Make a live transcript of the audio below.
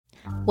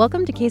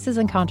Welcome to Cases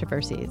and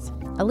Controversies,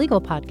 a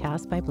legal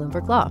podcast by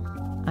Bloomberg Law.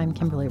 I'm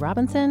Kimberly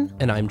Robinson.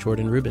 And I'm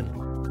Jordan Rubin.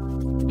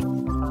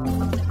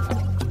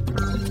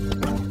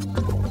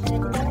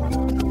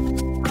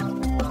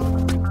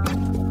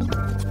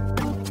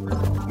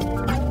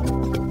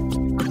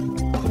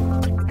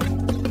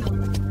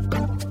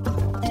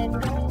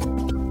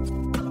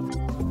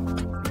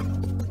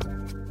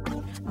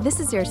 This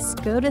is your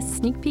SCOTUS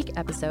sneak peek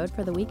episode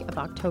for the week of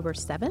October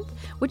 7th,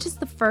 which is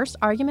the first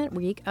argument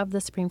week of the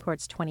Supreme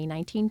Court's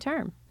 2019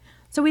 term.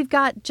 So we've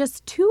got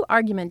just 2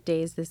 argument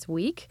days this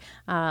week,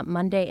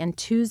 Monday and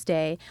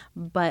Tuesday,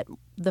 but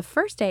the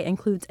first day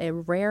includes a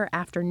rare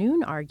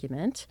afternoon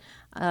argument.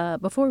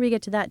 Before we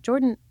get to that,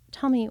 Jordan,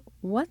 tell me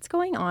what's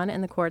going on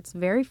in the court's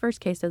very first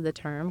case of the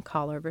term,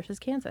 Collar versus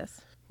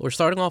Kansas. We're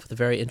starting off with a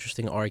very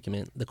interesting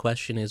argument. The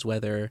question is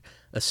whether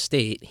a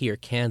state, here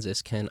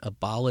Kansas, can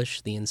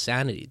abolish the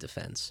insanity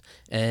defense.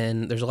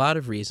 And there's a lot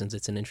of reasons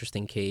it's an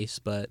interesting case,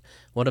 but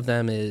one of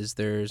them is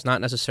there's not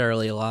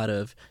necessarily a lot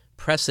of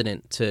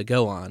precedent to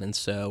go on, and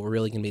so we're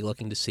really going to be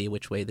looking to see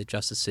which way the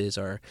justices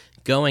are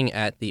going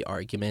at the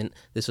argument.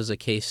 This was a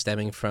case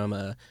stemming from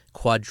a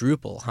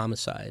quadruple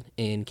homicide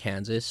in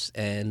Kansas,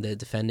 and the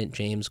defendant,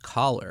 James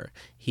Collar,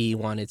 he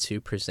wanted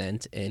to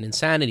present an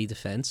insanity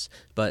defense,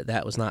 but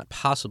that was not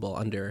possible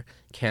under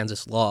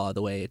Kansas law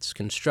the way it's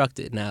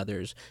constructed. Now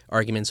there's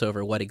arguments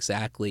over what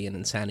exactly an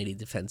insanity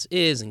defense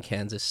is, and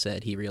Kansas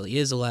said he really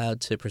is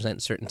allowed to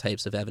present certain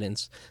types of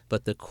evidence,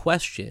 but the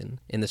question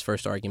in this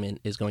first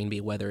argument is going to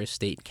be whether a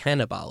state can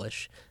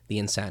abolish the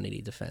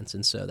insanity defense,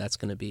 and so that's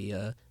going to be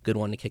a good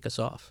one to kick us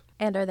off.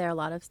 And are there a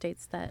lot of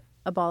states that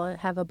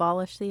have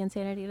abolished the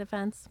insanity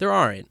defense? There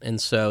aren't,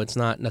 and so it's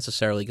not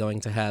necessarily going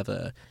to have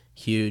a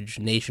huge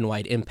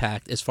nationwide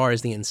impact as far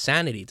as the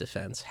insanity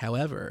defense.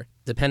 However,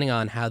 depending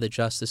on how the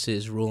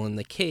justices rule in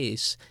the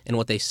case and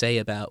what they say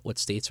about what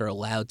states are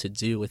allowed to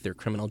do with their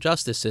criminal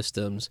justice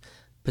systems,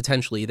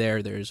 potentially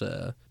there's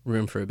a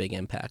room for a big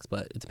impact,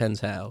 but it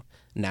depends how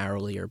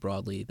narrowly or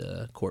broadly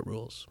the court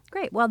rules.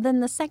 Great. Well, then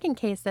the second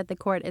case that the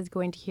court is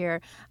going to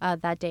hear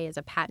that day is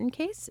a patent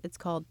case. It's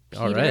called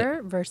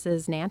Peter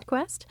versus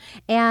Nantquest,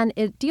 and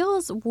it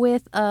deals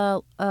with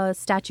a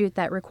statute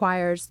that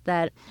requires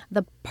that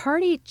the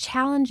party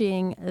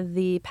challenging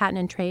the Patent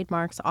and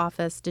Trademarks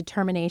Office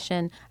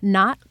determination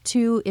not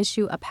to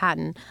issue a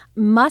patent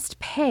must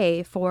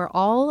pay for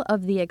all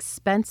of the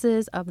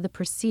expenses of the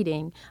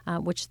proceeding,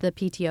 which the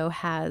PTO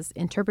has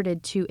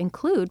interpreted to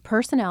include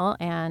personnel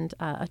and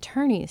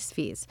attorney's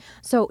fees.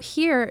 So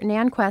here,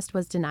 Nantquest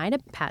was denied a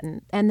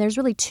patent, and there's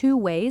really 2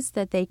 ways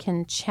that they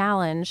can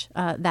challenge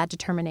that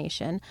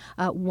determination.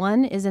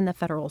 One is in the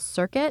federal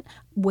circuit,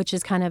 which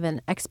is kind of an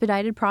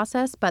expedited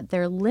process, but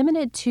they're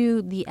limited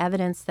to the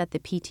evidence that the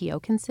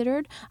PTO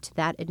considered, to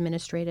that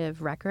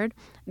administrative record.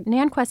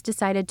 Nantquest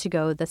decided to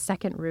go the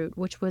second route,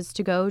 which was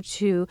to go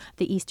to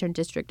the Eastern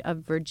District of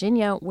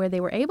Virginia, where they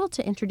were able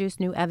to introduce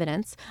new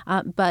evidence,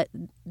 but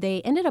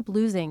they ended up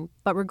losing.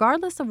 But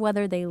regardless of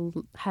whether they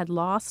had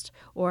lost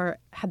or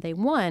had they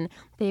won,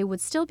 they would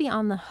still be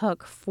on the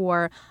hook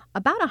for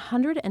about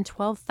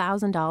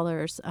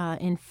 $112,000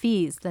 in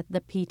fees that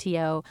the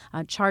PTO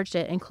charged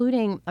it,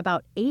 including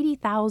about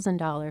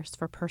 $80,000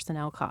 for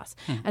personnel costs.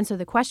 And so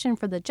the question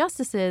for the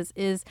justices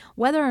is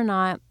whether or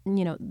not,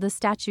 the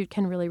statute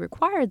can really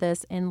require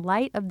this in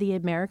light of the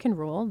American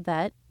rule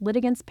that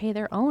litigants pay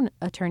their own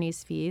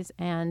attorney's fees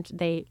and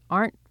they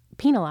aren't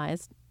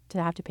penalized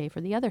to have to pay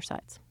for the other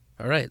sides.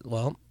 All right.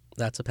 Well,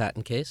 that's a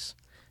patent case.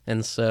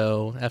 And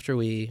so after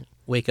we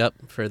wake up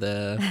for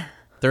the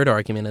third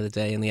argument of the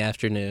day in the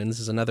afternoon, this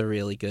is another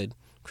really good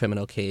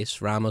criminal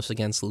case, Ramos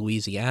against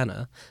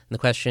Louisiana. And the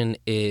question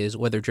is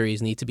whether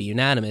juries need to be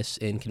unanimous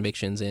in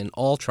convictions in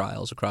all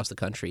trials across the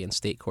country, in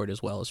state court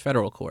as well as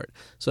federal court.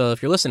 So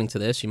if you're listening to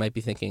this, you might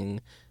be thinking,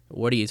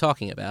 what are you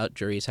talking about?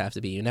 Juries have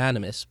to be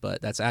unanimous, but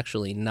that's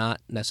actually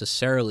not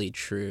necessarily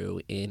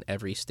true in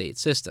every state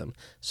system.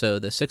 So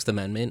the Sixth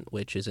Amendment,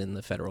 which is in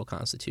the federal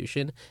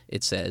Constitution,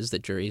 it says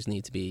that juries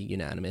need to be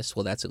unanimous.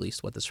 Well, that's at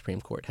least what the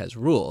Supreme Court has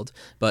ruled.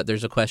 But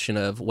there's a question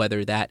of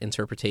whether that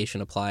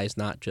interpretation applies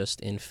not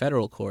just in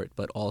federal court,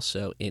 but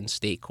also in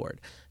state court.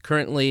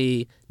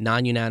 Currently,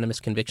 non-unanimous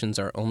convictions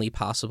are only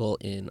possible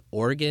in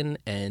Oregon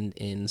and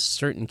in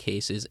certain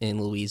cases in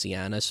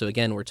Louisiana. So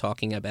again, we're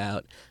talking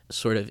about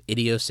sort of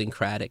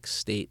idiosyncratic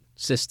state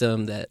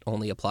system that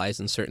only applies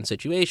in certain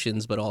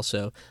situations, but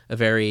also a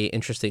very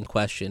interesting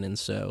question. And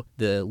so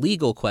the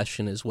legal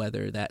question is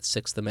whether that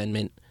Sixth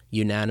Amendment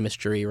unanimous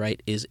jury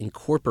right is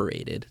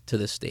incorporated to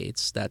the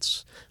states.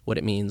 That's what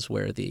it means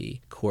where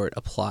the court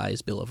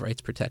applies Bill of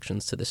Rights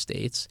protections to the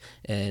states.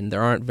 And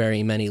there aren't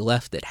very many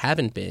left that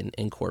haven't been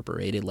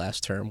incorporated.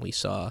 Last term we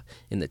saw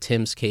in the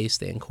Timbs case,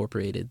 they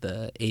incorporated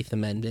the Eighth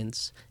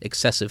Amendment's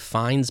excessive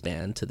fines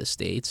ban to the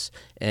states.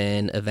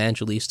 And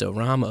Evangelisto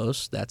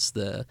Ramos, that's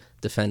the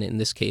defendant in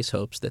this case,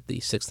 hopes that the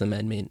Sixth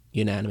Amendment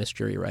unanimous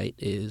jury right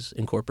is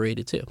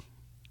incorporated too.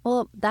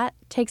 Well, that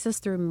takes us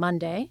through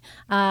Monday.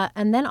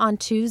 And then on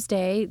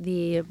Tuesday,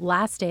 the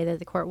last day that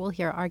the court will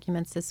hear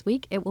arguments this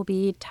week, it will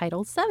be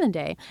Title VII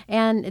Day.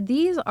 And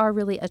these are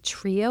really a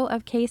trio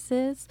of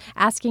cases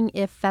asking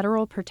if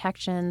federal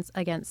protections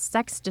against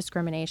sex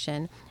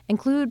discrimination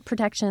include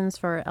protections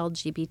for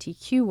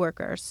LGBTQ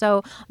workers.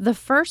 So the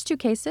first two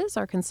cases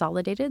are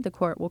consolidated. The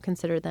court will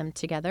consider them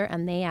together,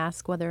 and they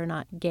ask whether or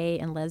not gay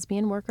and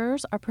lesbian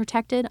workers are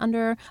protected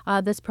under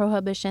this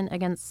prohibition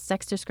against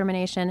sex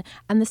discrimination.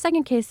 And the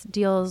second case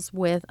deals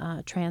with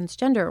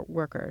transgender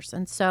workers.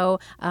 And so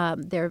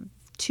they're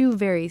two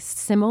very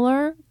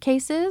similar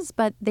cases,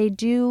 but they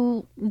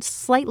do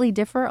slightly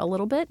differ a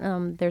little bit.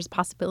 There's a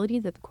possibility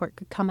that the court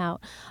could come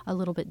out a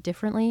little bit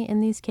differently in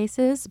these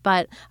cases.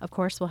 But, of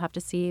course, we'll have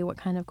to see what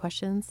kind of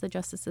questions the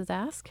justices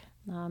ask.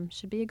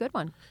 Should be a good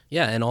one.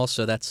 Yeah, and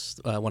also that's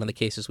one of the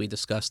cases we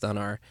discussed on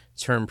our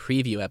term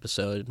preview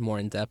episode, more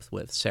in depth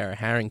with Sarah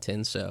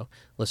Harrington. So,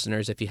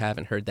 listeners, if you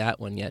haven't heard that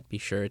one yet, be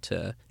sure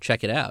to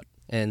check it out.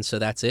 And so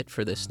that's it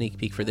for the sneak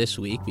peek for this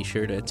week. Be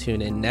sure to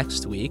tune in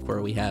next week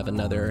where we have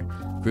another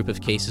group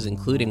of cases,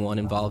 including one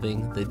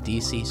involving the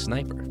DC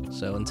sniper.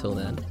 So until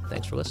then,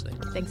 thanks for listening.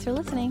 Thanks for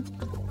listening.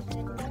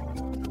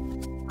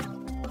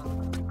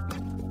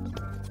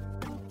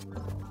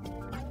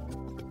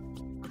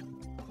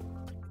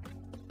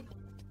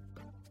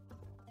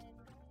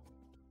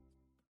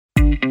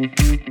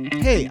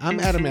 Hey, I'm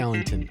Adam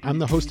Allington. I'm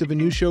the host of a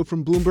new show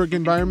from Bloomberg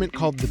Environment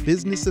called The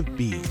Business of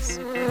Bees.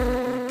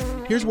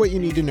 Here's what you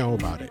need to know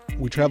about it.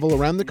 We travel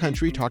around the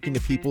country talking to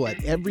people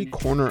at every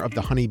corner of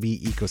the honeybee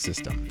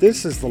ecosystem.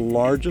 This is the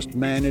largest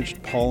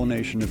managed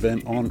pollination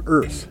event on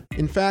Earth.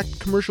 In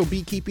fact, commercial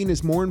beekeeping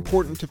is more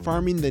important to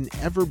farming than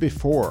ever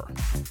before.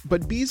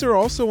 But bees are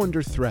also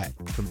under threat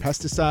from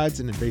pesticides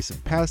and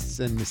invasive pests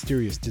and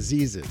mysterious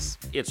diseases.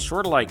 It's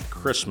sort of like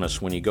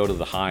Christmas when you go to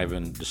the hive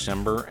in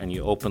December and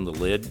you open the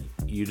lid.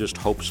 You just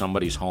hope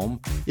somebody's home.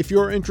 If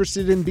you're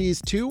interested in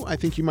bees too, I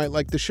think you might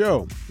like the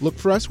show. Look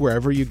for us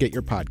wherever you get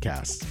your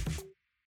podcasts.